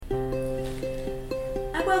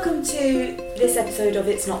welcome to this episode of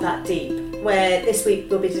It's Not That Deep, where this week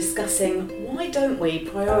we'll be discussing why don't we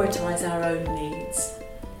prioritise our own needs.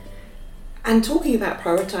 And talking about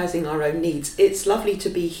prioritising our own needs, it's lovely to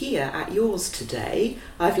be here at yours today.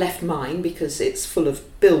 I've left mine because it's full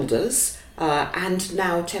of builders, and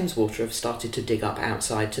now Thames Water have started to dig up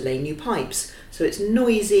outside to lay new pipes. So it's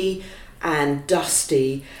noisy and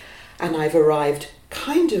dusty, and I've arrived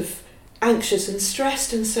kind of anxious and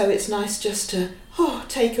stressed, and so it's nice just to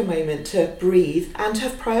take a moment to breathe and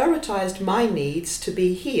have prioritised my needs to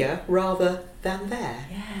be here rather than there.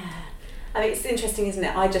 Yeah. I mean, it's interesting, isn't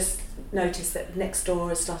it? I just noticed that next door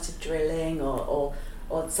has started drilling or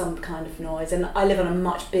some kind of noise, and I live on a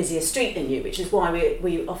much busier street than you, which is why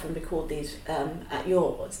we often record these at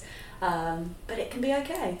yours. But it can be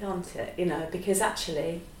okay, can't it? You know, because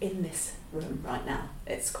actually in this room right now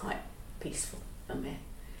it's quite peaceful and we're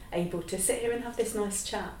able to sit here and have this nice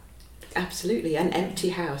chat. Absolutely, an empty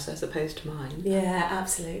house as opposed to mine. Yeah,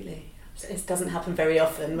 absolutely. It doesn't happen very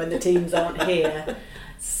often when the teams aren't here.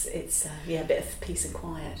 It's a bit of peace and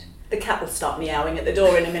quiet. The cat will start meowing at the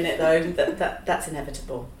door in a minute, though. That's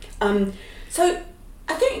inevitable. So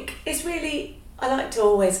I think it's really, I like to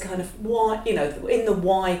always kind of why, in the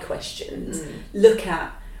why questions, look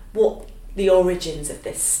at what the origins of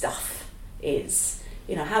this stuff is.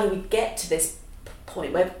 How do we get to this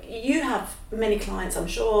point where you have many clients, I'm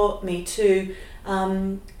sure, me too,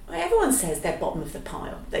 everyone says they're bottom of the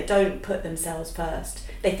pile. They don't put themselves first.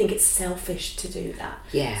 They think it's selfish to do that.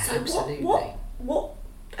 Yeah, so absolutely. What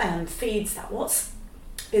feeds that? What's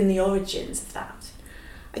in the origins of that?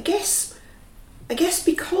 I guess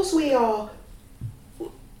because we are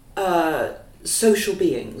social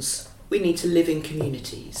beings, we need to live in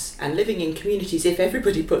communities. And living in communities, if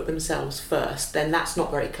everybody put themselves first, then that's not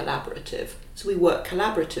very collaborative. So we work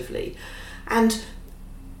collaboratively. And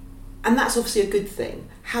that's obviously a good thing.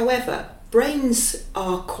 However, brains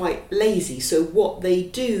are quite lazy, so what they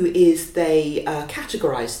do is they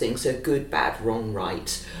categorise things, so good, bad, wrong,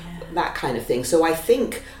 right, that kind of thing. So I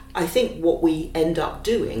think what we end up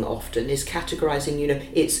doing often is categorising,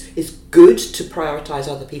 it's good to prioritise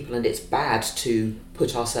other people and it's bad to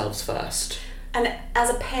put ourselves first. And as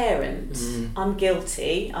a parent, I'm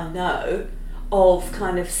guilty, I know, of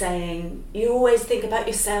kind of saying, you always think about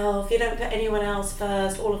yourself, you don't put anyone else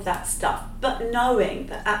first, all of that stuff. But knowing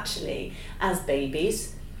that actually, as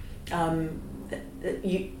babies, the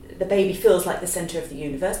baby feels like the centre of the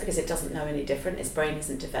universe because it doesn't know any different, its brain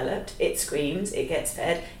isn't developed, it screams, it gets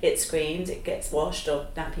fed, it screams, it gets washed or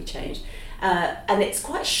nappy changed. And it's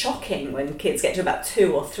quite shocking when kids get to about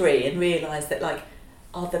 2 or 3 and realise that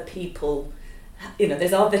other people,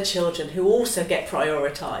 there's other children who also get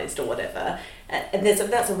prioritised or whatever, and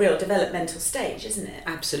that's a real developmental stage, isn't it?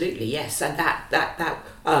 Absolutely, yes. And that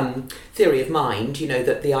theory of mind,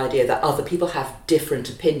 that the idea that other people have different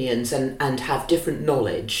opinions and have different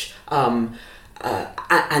knowledge, and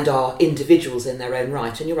are individuals in their own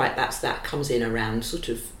right. And you're right, that comes in around sort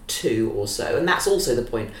of 2 or so, and that's also the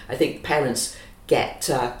point. I think parents get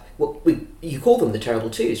you call them the terrible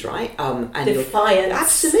twos, right? And defiance.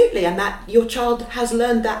 Absolutely, and that your child has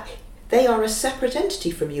learned that they are a separate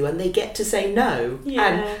entity from you and they get to say no.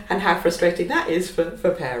 And how frustrating that is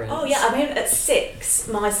for parents. Oh yeah, I mean at 6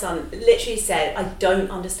 my son literally said, I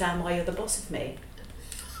don't understand why you're the boss of me.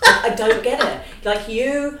 I don't get it.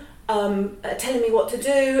 You are telling me what to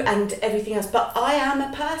do and everything else, but I am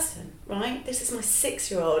a person, right? This is my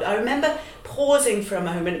 6-year-old. I remember pausing for a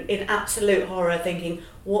moment in absolute horror thinking,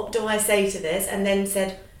 what do I say to this? And then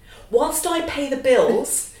said, whilst I pay the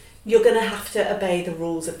bills, you're going to have to obey the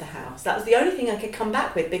rules of the house. That was the only thing I could come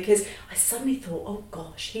back with, because I suddenly thought, oh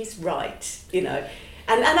gosh, he's right, and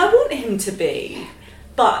I want him to be,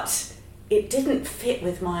 but it didn't fit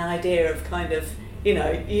with my idea of kind of, you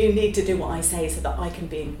need to do what I say so that I can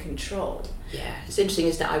be in control. Yeah, it's interesting,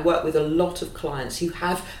 isn't it? I work with a lot of clients who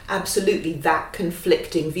have absolutely that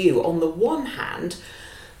conflicting view. On the one hand,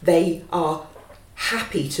 they are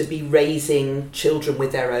happy to be raising children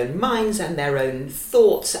with their own minds and their own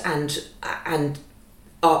thoughts and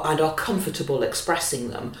are comfortable expressing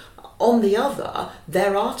them. On the other,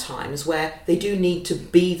 there are times where they do need to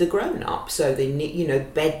be the grown-up, so they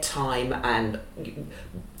need, bedtime and...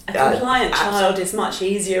 A compliant child is much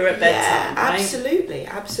easier at bedtime, right?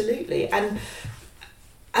 Absolutely. And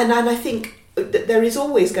I think that there is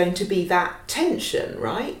always going to be that tension,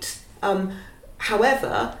 right?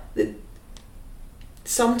 However,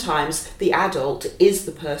 sometimes the adult is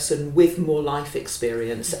the person with more life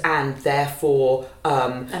experience and therefore... I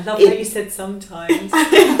love how you said sometimes.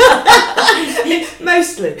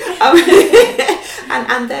 Mostly.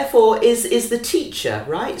 and therefore is the teacher,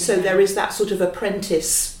 right? So there is that sort of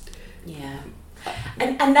apprentice. Yeah.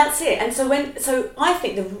 And that's it. And so I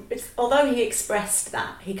think although he expressed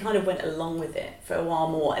that, he kind of went along with it for a while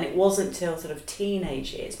more, and it wasn't till sort of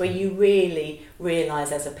teenage years where you really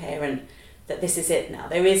realise as a parent that this is it now.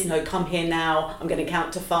 There is no come here now, I'm going to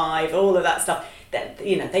count to 5, all of that stuff. That,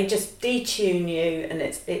 they just detune you and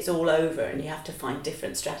it's all over, and you have to find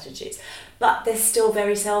different strategies. But they're still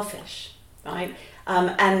very selfish, right?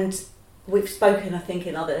 And we've spoken, I think,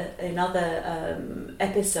 in other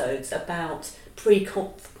episodes about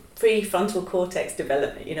prefrontal cortex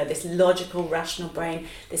development, this logical, rational brain,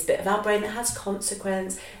 this bit of our brain that has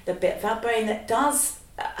consequence, the bit of our brain that does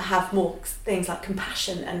have more things like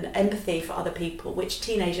compassion and empathy for other people, which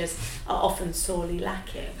teenagers are often sorely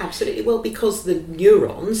lacking. Absolutely. Well, because the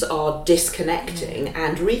neurons are disconnecting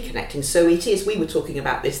and reconnecting. So it is, we were talking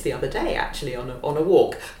about this the other day actually on a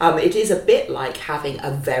walk. It is a bit like having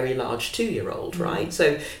a very large 2-year-old, right?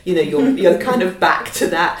 So, you're kind of back to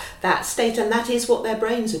that state, and that is what their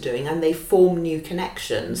brains are doing, and they form new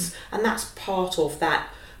connections. And that's part of that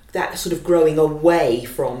sort of growing away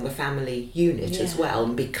from the family unit as well,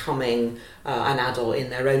 and becoming an adult in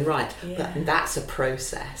their own right. But that's a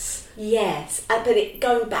process. Yes, but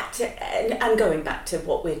going back to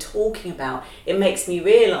what we're talking about, it makes me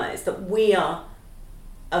realise that we are,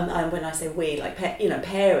 and when I say we, like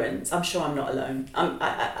parents, I'm sure I'm not alone.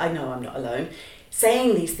 I know I'm not alone.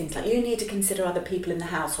 Saying these things like, you need to consider other people in the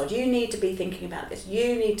household, you need to be thinking about this,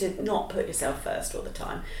 you need to not put yourself first all the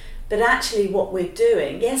time. But actually what we're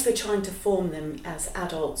doing, yes, we're trying to form them as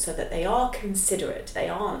adults so that they are considerate, they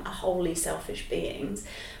aren't wholly selfish beings,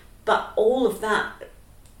 but all of that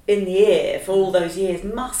in the ear for all those years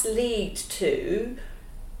must lead to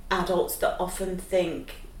adults that often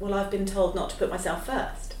think, well, I've been told not to put myself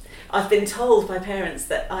first. I've been told by parents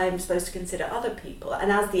that I'm supposed to consider other people. And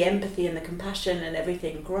as the empathy and the compassion and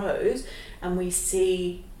everything grows, and we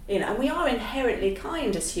see, and we are inherently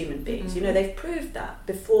kind as human beings. They've proved that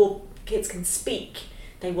before kids can speak,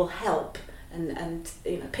 they will help and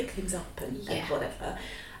pick things up and whatever.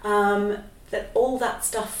 That all that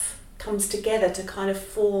stuff comes together to kind of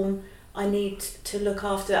form, I need to look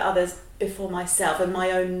after others before myself, and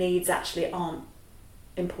my own needs actually aren't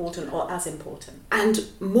important or as important. And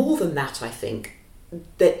more than that, I think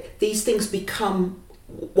that these things become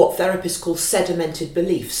what therapists call sedimented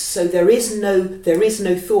beliefs. So there is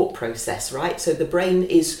no thought process, right? So the brain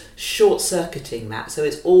is short-circuiting that, so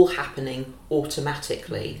it's all happening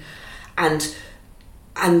automatically, and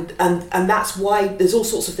that's why there's all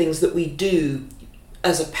sorts of things that we do.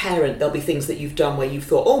 As a parent, there'll be things that you've done where you've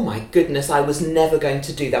thought, oh my goodness, I was never going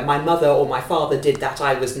to do that. My mother or my father did that,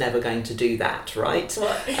 I was never going to do that, right?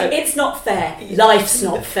 Well, it's not fair. Life's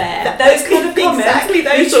not fair. Those kind of comments. Exactly,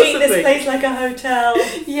 those you sorts treat of this things. place like a hotel.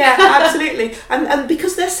 Yeah, absolutely. And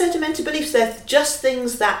because they're sedimented beliefs, they're just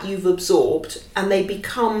things that you've absorbed, and they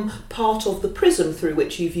become part of the prism through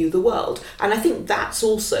which you view the world. And I think that's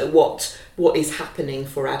also what is happening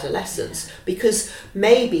for adolescents, because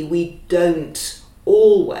maybe we don't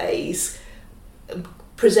always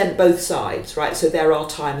present both sides, right? So there are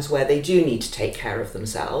times where they do need to take care of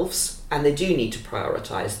themselves and they do need to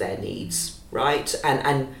prioritise their needs, right?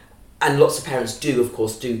 And lots of parents do, of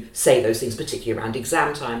course, say those things, particularly around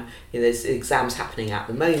exam time. There's exams happening at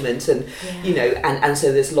the moment, and and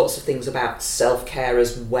so there's lots of things about self-care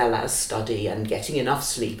as well as study and getting enough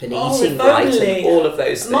sleep and eating right and all of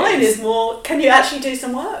those things. Mine is more, can you actually do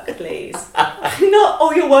some work, please? Not,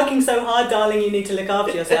 oh, you're working so hard, darling, you need to look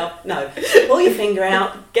after yourself. No, pull your finger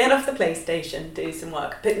out, get off the PlayStation, do some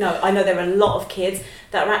work. But no, I know there are a lot of kids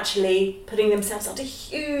that are actually putting themselves under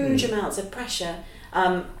huge amounts of pressure.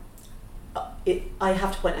 I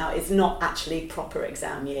have to point out, it's not actually proper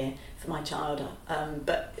exam year for my child,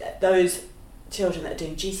 but those children that are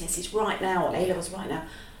doing GCSEs right now or A-levels right now,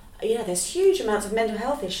 there's huge amounts of mental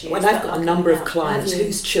health issues. Well, I've got a number of clients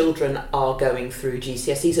whose children are going through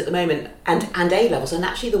GCSEs at the moment and A-levels, and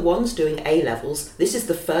actually the ones doing A-levels, this is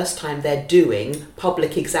the first time they're doing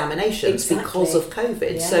public examinations because of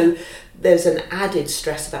COVID. Yeah. So there's an added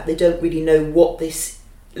stress about they don't really know what this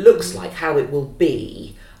looks like, how it will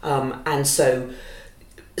be. And so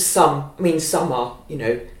some are,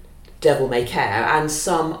 devil may care, and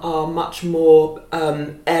some are much more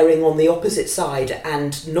erring on the opposite side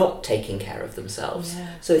and not taking care of themselves.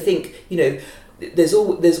 Yeah. So I think,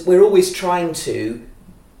 we're always trying to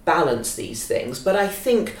balance these things, but I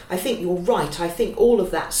think you're right. I think all of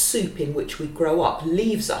that soup in which we grow up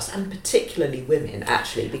leaves us, and particularly women,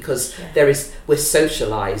 actually, because we're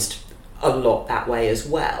socialised a lot that way as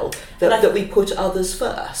well, that we put others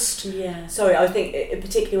first. Yeah, sorry, I think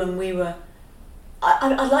particularly when we were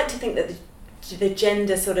I like to think that the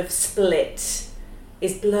gender sort of split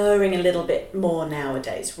is blurring a little bit more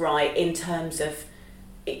nowadays, right? In terms of,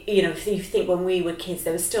 you know, if you think when we were kids,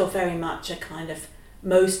 there was still very much a kind of,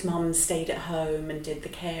 most mums stayed at home and did the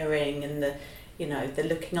caring and the, you know, the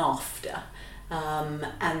looking after,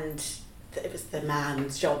 and it was the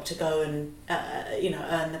man's job to go and, you know,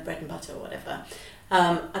 earn the bread and butter or whatever.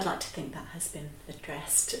 I'd like to think that has been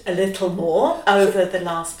addressed a little more over the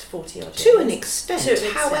last 40 odd years. To an extent.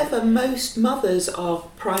 However, most mothers are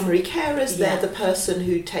primary carers. Yeah. They're the person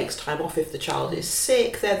who takes time off if the child is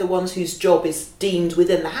sick. They're the ones whose job is deemed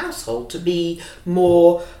within the household to be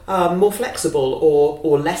more flexible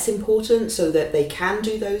or less important, so that they can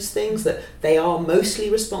do those things, that they are mostly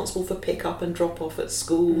responsible for pick up and drop off at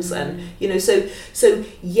schools. And, you know, so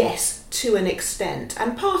yes, to an extent.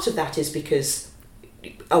 And part of that is because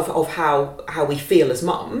of how we feel as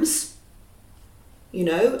mums, you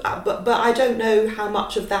know, but I don't know how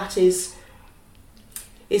much of that is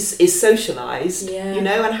socialised, you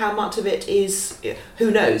know, and how much of it is, who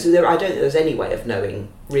knows? I don't think there's any way of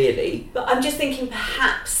knowing, really. But I'm just thinking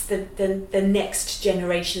perhaps the next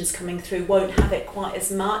generations coming through won't have it quite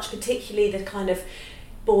as much, particularly the kind of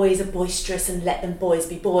boys are boisterous and let them boys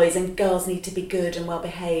be boys, and girls need to be good and well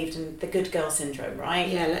behaved, and the good girl syndrome, right?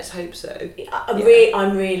 Yeah, let's hope so.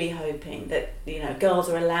 I'm really hoping that, you know, girls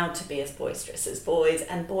are allowed to be as boisterous as boys,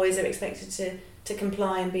 and boys are expected to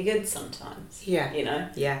comply and be good sometimes. Yeah, you know.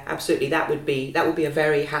 Yeah, absolutely. That would be a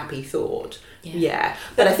very happy thought. Yeah.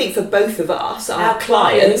 But I think for both of us, our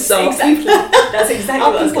clients are exactly. That's exactly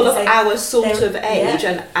are what I was people going to of say. our sort of age,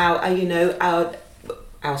 yeah. and our, you know,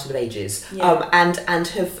 our sort of ages, Yeah. and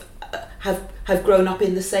have grown up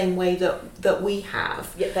in the same way that we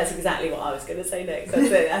have. Yeah, that's exactly what I was going to say next.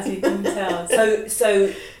 That's it, as you can tell.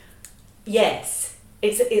 So yes,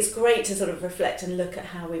 it's great to sort of reflect and look at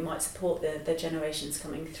how we might support the generations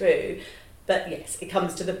coming through. But yes, it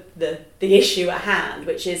comes to the issue at hand,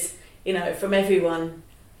 which is, you know, from everyone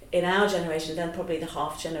in our generation, then probably the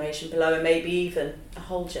half generation below, and maybe even a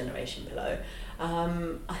whole generation below.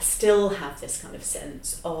 I still have this kind of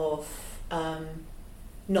sense of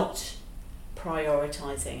not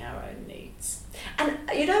prioritising our own needs. And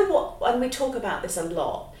you know what, when we talk about this a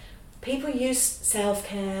lot, people use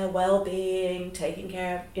self-care, well-being, taking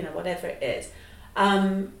care of, you know, whatever it is.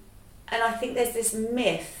 And I think there's this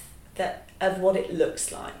myth of what it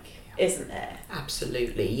looks like, isn't there?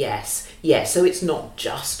 Absolutely, yes. So it's not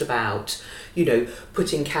just about, you know,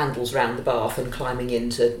 putting candles round the bath and climbing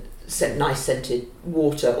into nice scented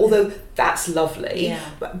water, although that's lovely. Yeah.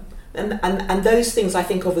 But, and those things I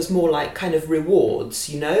think of as more like kind of rewards,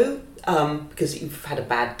 you know, because you've had a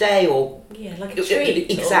bad day, or like a treat.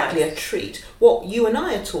 Exactly, almost. a treat. What you and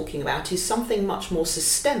I are talking about is something much more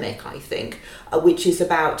systemic, I think, which is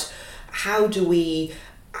about how do we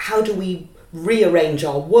rearrange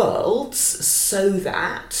our worlds so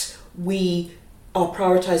that we are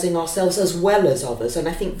prioritising ourselves as well as others. And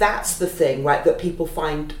I think that's the thing, right, that people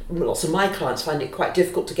find, lots of my clients find it quite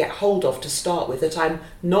difficult to get hold of to start with, that I'm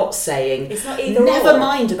not saying, it's not either never or.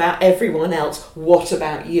 mind about everyone else, what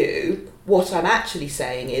about you? What I'm actually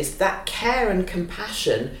saying is that care and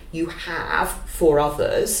compassion you have for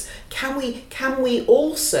others, can we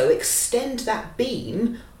also extend that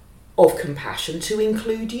beam of compassion to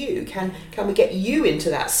include you? Can we get you into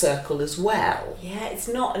that circle as well? Yeah, it's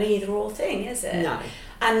not an either or thing, is it? No.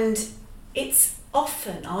 And it's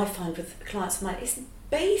often, I find with clients of mine, it's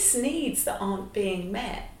base needs that aren't being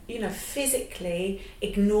met. You know, physically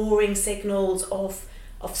ignoring signals of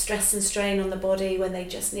stress and strain on the body when they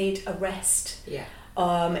just need a rest. Yeah.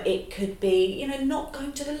 It could be, you know, not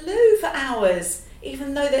going to the loo for hours,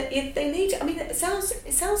 even though that they need to. I mean, it sounds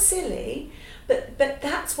silly, but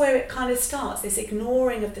that's where it kind of starts, this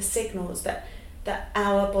ignoring of the signals that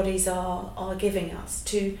our bodies are giving us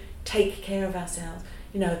to take care of ourselves.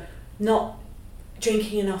 You know, not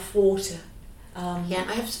drinking enough water. I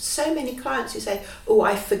have so many clients who say, oh,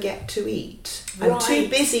 I forget to eat. I'm Right. too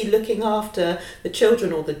busy looking after the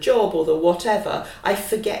children or the job or the whatever. I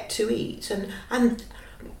forget to eat. And I'm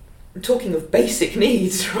talking of basic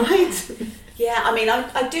needs, right? Yeah, I mean,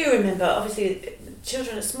 I do remember, obviously,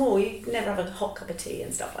 children are small, you never have a hot cup of tea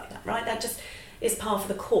and stuff like that, right? That just is part of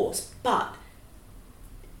the course. But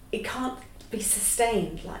it can't be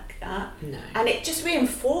sustained like that. No. And it just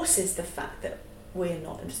reinforces the fact that we're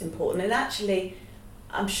not as important. And actually,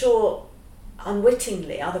 I'm sure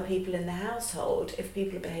unwittingly, other people in the household, if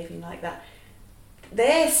people are behaving like that,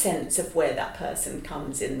 their sense of where that person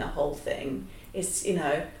comes in the whole thing is, you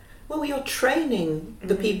know, well, you're training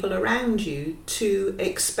the people around you to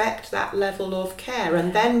expect that level of care.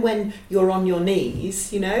 And then when you're on your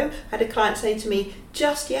knees, I had a client say to me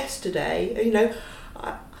just yesterday,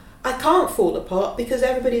 I can't fall apart because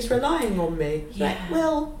everybody's relying on me.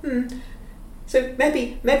 So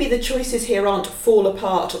maybe the choices here aren't fall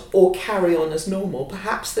apart or carry on as normal.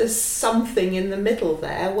 Perhaps there's something in the middle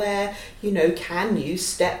there where, can you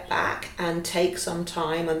step back and take some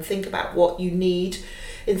time and think about what you need.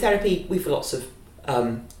 In therapy, we've lots of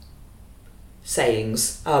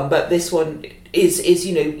sayings, but this one is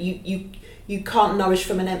you can't nourish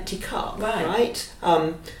from an empty cup, right?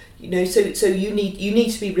 So you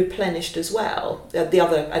need to be replenished as well. The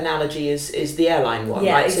other analogy is the airline one,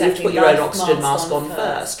 right? Exactly. So you have to put your own oxygen mask on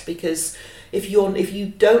first, because if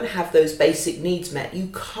you don't have those basic needs met,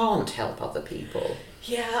 you can't help other people.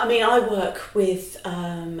 Yeah, I mean, I work with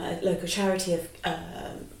a local charity of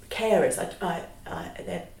carers.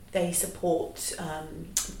 They support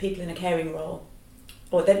people in a caring role.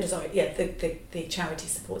 The charity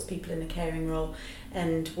supports people in a caring role,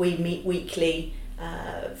 and we meet weekly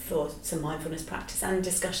for some mindfulness practice and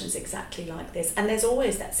discussions exactly like this. And there's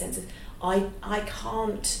always that sense of I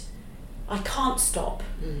can't stop.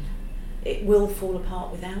 It will fall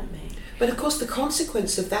apart without me. But of course, the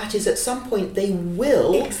consequence of that is at some point they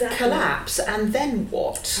will collapse, and then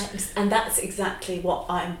what? And that's exactly what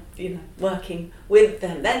I'm, working with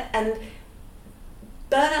them. And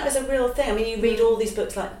burnout is a real thing. I mean, you read all these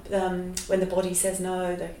books like When the Body Says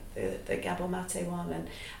No, the Gabor Mate one,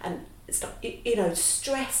 and stuff.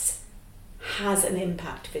 Stress has an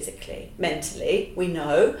impact physically, mentally, we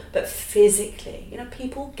know, but physically,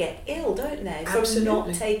 people get ill, don't they? Absolutely. From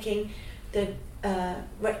not taking the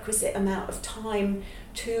requisite amount of time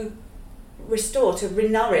to restore, to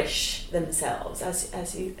renourish themselves,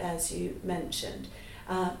 as you mentioned.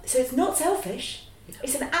 So it's not selfish.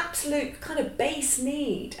 It's an absolute kind of base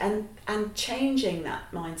need, and changing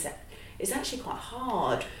that mindset is actually quite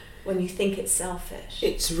hard when you think it's selfish.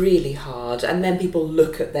 It's really hard, and then people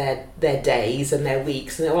look at their days and their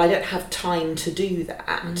weeks and I don't have time to do that.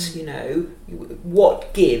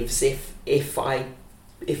 What gives if I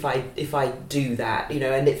do that,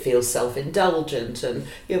 and it feels self-indulgent, and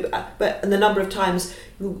but the number of times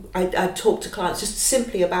I talk to clients just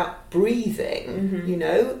simply about breathing,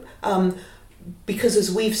 because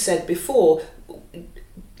as we've said before,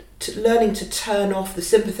 learning to turn off the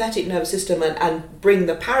sympathetic nervous system and bring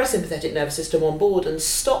the parasympathetic nervous system on board and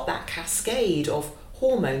stop that cascade of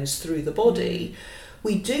hormones through the body.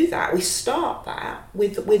 We do that. We start that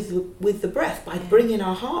with the breath by bringing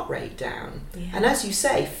our heart rate down. Yeah. And as you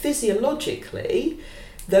say, physiologically,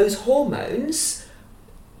 those hormones,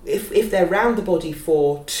 if they're around the body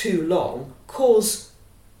for too long, cause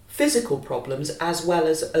physical problems as well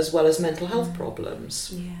as mental health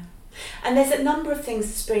problems. Yeah. And there's a number of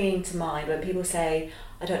things springing to mind when people say,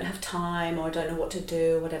 I don't have time, or I don't know what to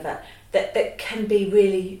do, or whatever, that can be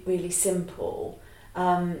really, really simple.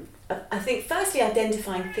 I think firstly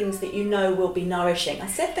identifying things that will be nourishing. I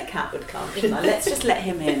said the cat would come, didn't I? Let's just let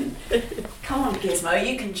him in. Come on, Gizmo,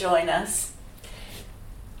 you can join us.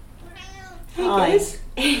 Hey, guys.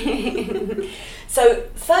 So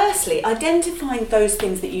firstly, identifying those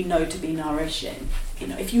things that to be nourishing.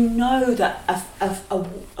 If you know that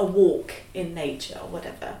a walk in nature or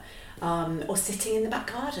whatever, or sitting in the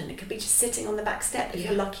back garden, it could be just sitting on the back step if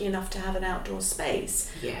you're lucky enough to have an outdoor space,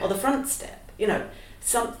 or the front step,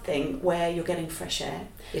 something where you're getting fresh air.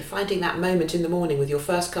 You're finding that moment in the morning with your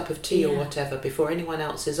first cup of tea or whatever before anyone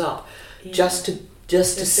else is up, just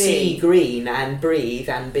to see green and breathe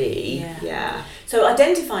and be. Yeah. So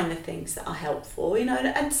identifying the things that are helpful,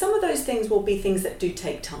 and some of those things will be things that do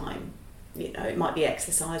take time. It might be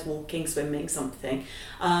exercise, walking, swimming, something.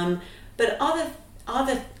 But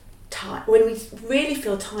other time, when we really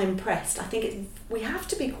feel time pressed, I think we have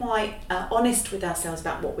to be quite honest with ourselves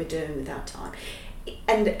about what we're doing with our time,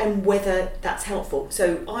 and whether that's helpful.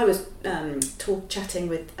 So I was chatting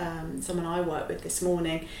with someone I work with this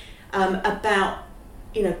morning about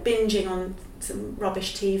binging on some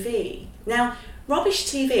rubbish TV. Now, rubbish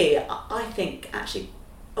TV, I think actually,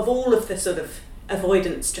 of all of the sort of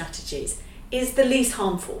avoidance strategies, is the least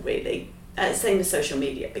harmful, really. Same as social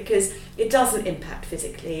media, because it doesn't impact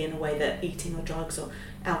physically in a way that eating or drugs or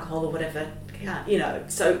alcohol or whatever can,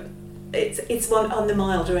 so it's one on the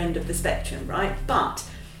milder end of the spectrum, right? But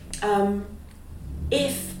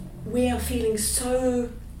if we are feeling so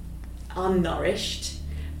unnourished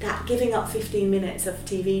that giving up 15 minutes of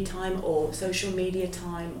TV time or social media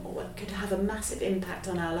time could have a massive impact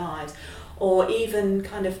on our lives, or even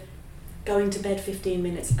kind of going to bed 15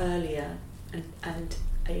 minutes earlier and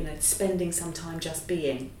spending some time just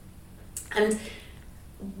being, And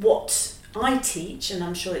what I teach, and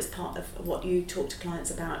I'm sure it's part of what you talk to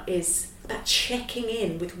clients about, is about checking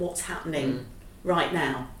in with what's happening right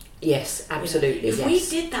now. Yes, absolutely. If we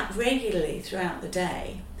did that regularly throughout the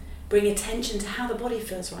day, bring attention to how the body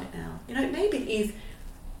feels right now. Maybe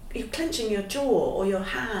you're clenching your jaw or your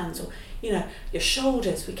hands, or your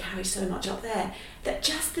shoulders. We carry so much up there that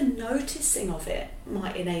just the noticing of it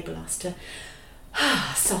might enable us to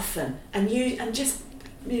soften and just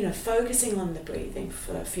focusing on the breathing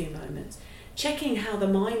for a few moments, checking how the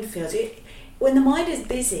mind feels. When the mind is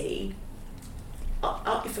busy,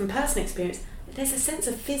 from personal experience, there's a sense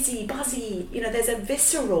of fizzy, buzzy. There's a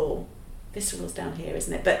visceral's down here,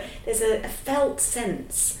 isn't it? But there's a felt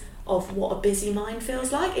sense of what a busy mind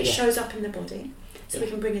feels like. It shows up in the body. So we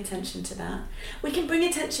can bring attention to that. We can bring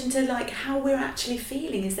attention to how we're actually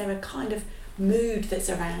feeling. Is there a kind of mood that's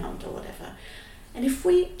around or whatever? And if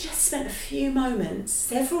we just spent a few moments,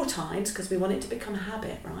 several times, because we want it to become a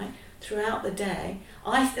habit, right, throughout the day,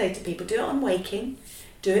 I say to people, do it on waking,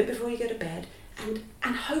 do it before you go to bed,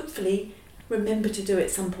 and hopefully remember to do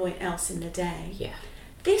it some point else in the day. Yeah.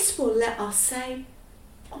 This will let us say,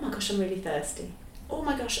 oh my gosh, I'm really thirsty. Oh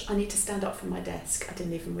my gosh, I need to stand up from my desk. I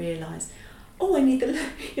didn't even realise. Oh, I need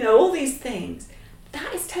all these things.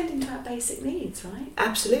 That is tending to our basic needs, right?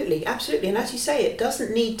 Absolutely. And as you say, it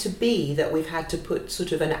doesn't need to be that we've had to put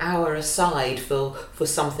sort of an hour aside for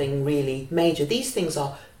something really major. These things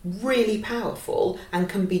are really powerful and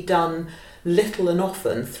can be done little and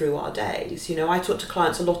often through our days. I talk to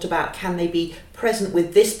clients a lot about, can they be present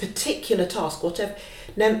with this particular task, whatever.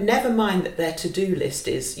 Never mind that their to-do list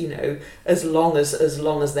is, as long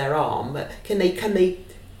as their arm. But can they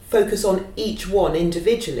focus on each one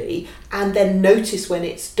individually and then notice when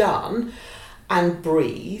it's done and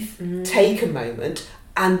breathe, take a moment,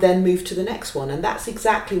 and then move to the next one? And that's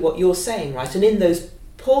exactly what you're saying, right? And in those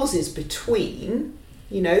pauses between,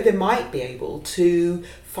 they might be able to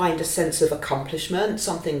find a sense of accomplishment,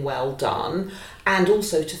 something well done, and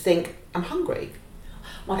also to think, I'm hungry.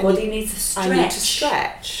 My body needs to stretch. I need to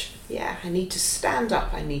stretch. Yeah, I need to stand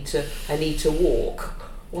up. I need to walk.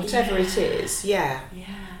 Whatever it is. Yeah.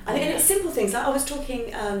 I think it's simple things. I was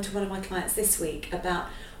talking to one of my clients this week about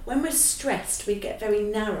when we're stressed, we get very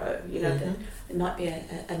narrow. There might be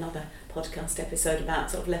another podcast episode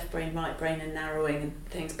about sort of left brain, right brain, and narrowing and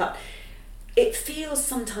things. But it feels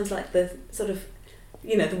sometimes like the sort of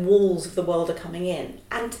the walls of the world are coming in,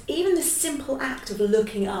 and even the simple act of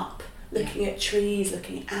looking up, looking at trees,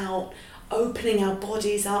 looking out, opening our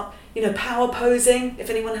bodies up, power posing. If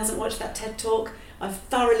anyone hasn't watched that TED Talk, I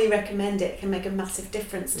thoroughly recommend it. It can make a massive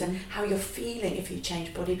difference to how you're feeling if you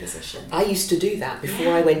change body position. I used to do that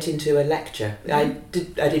before I went into a lecture. I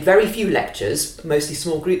did very few lectures, mostly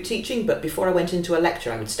small group teaching, but before I went into a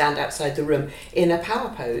lecture, I would stand outside the room in a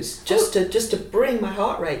power pose just to bring my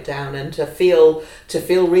heart rate down and to feel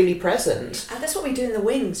really present. And that's what we do in the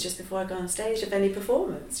wings just before I go on stage of any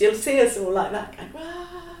performance. You'll see us all like that, going, "Wah!"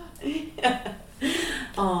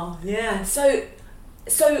 Oh, yeah.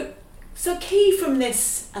 So key from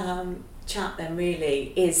this chat then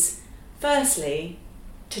really is, firstly,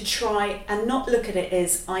 to try and not look at it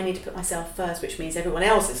as I need to put myself first, which means everyone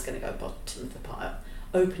else is going to go bottom of the pile,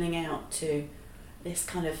 opening out to this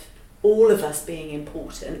kind of all of us being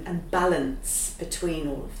important and balance between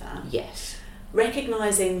all of that. Yes.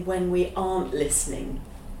 Recognising when we aren't listening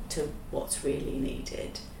to what's really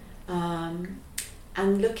needed.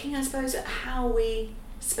 And looking, I suppose, at how we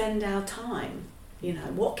spend our time.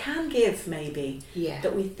 What can give maybe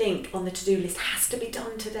that we think on the to-do list has to be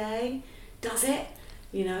done today? Does it?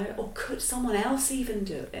 Or could someone else even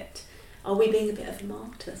do it? Are we being a bit of a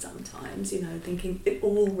martyr sometimes, thinking it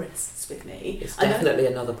all rests with me? It's definitely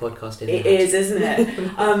another podcast in it. It is, isn't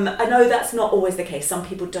it? I know that's not always the case. Some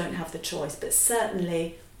people don't have the choice, but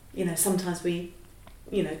certainly, sometimes we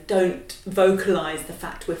don't vocalise the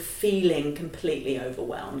fact we're feeling completely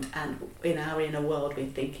overwhelmed, and in our inner world we're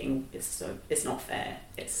thinking it's not fair.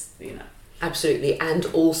 It's Absolutely, and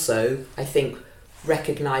also I think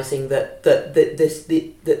recognising that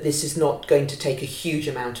this is not going to take a huge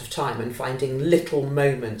amount of time, and finding little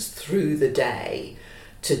moments through the day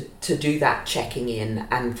to do that checking in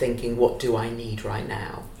and thinking, what do I need right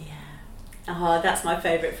now? Yeah. That's my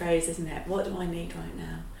favourite phrase, isn't it? What do I need right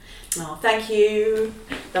now? Oh, thank you.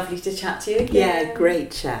 Lovely to chat to you again. Yeah, great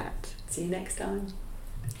chat. See you next time.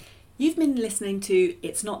 You've been listening to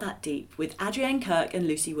It's Not That Deep with Adrienne Kirk and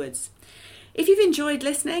Lucy Woods. If you've enjoyed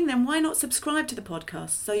listening, then why not subscribe to the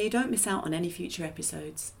podcast so you don't miss out on any future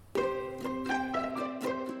episodes?